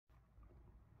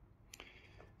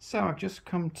So I've just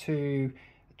come to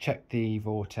check the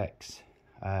Vortex.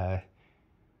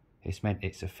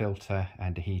 It's a filter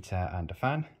and a heater and a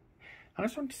fan. And I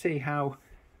just wanted to see how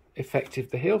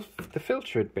effective the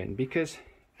filter had been, because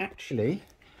actually,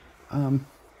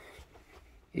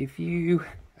 if you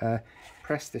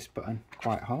press this button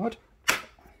quite hard,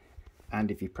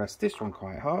 and if you press this one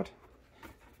quite hard,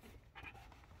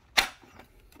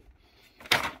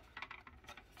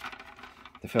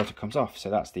 the filter comes off. So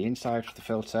that's the inside of the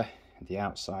filter and the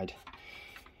outside.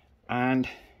 And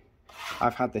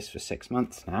I've had this for 6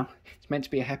 months now. It's meant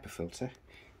to be a HEPA filter.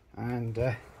 And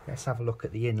let's have a look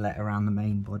at the inlet around the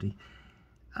main body.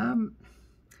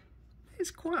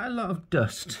 There's quite a lot of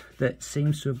dust that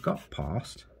seems to have got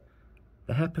past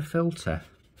the HEPA filter.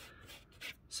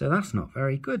 So that's not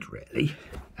very good, really.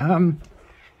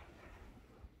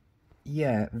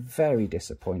 Yeah, very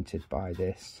disappointed by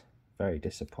this. Very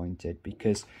disappointed,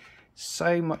 because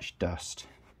so much dust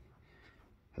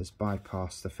has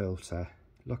bypassed the filter.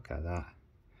 Look at that.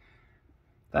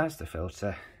 That's the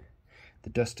filter.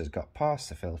 The dust has got past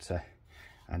the filter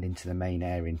and into the main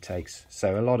air intakes.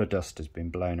 So a lot of dust has been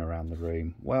blown around the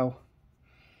room. Well,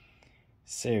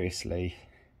 seriously,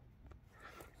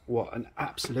 what an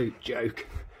absolute joke.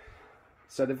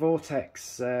 So the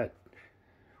Vortex,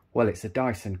 well, it's a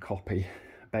Dyson copy,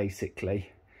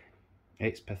 basically.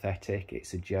 It's pathetic,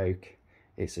 it's a joke,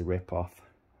 it's a rip-off.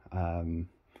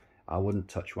 I wouldn't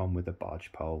touch one with a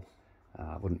barge pole.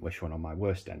 I wouldn't wish one on my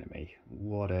worst enemy.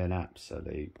 What an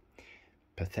absolute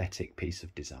pathetic piece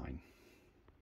of design.